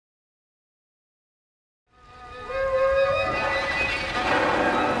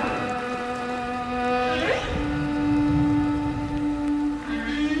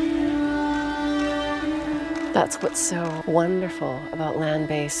That's what's so wonderful about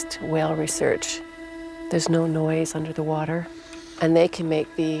land-based whale research. There's no noise under the water, and they can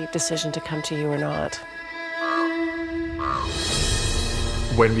make the decision to come to you or not.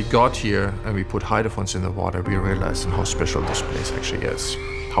 When we got here and we put hydrophones in the water, we realized how special this place actually is,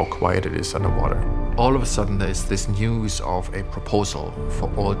 how quiet it is underwater. All of a sudden, there's this news of a proposal for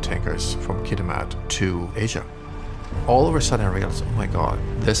oil tankers from Kitimat to Asia. All of a sudden, I realized, oh my God,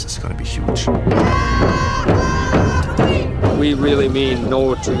 this is going to be huge. We really mean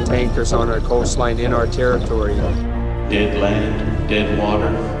no to tankers on our coastline in our territory. Dead land, dead water,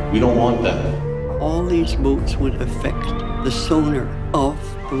 we don't want that. All these boats would affect the sonar of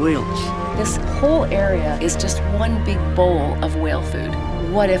the whales. This whole area is just one big bowl of whale food.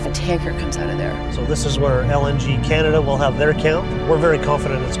 What if a tanker comes out of there? So this is where LNG Canada will have their count. We're very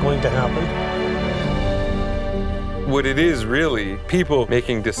confident it's going to happen. What it is really, people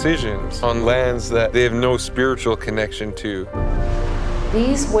making decisions on lands that they have no spiritual connection to.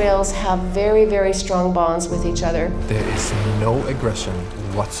 These whales have very, very strong bonds with each other. There is no aggression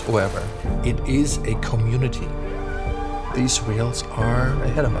whatsoever. It is a community. These whales are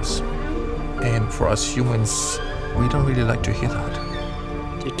ahead of us. And for us humans, we don't really like to hear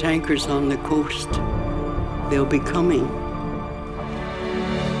that. The tankers on the coast, they'll be coming.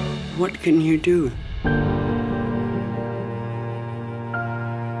 What can you do?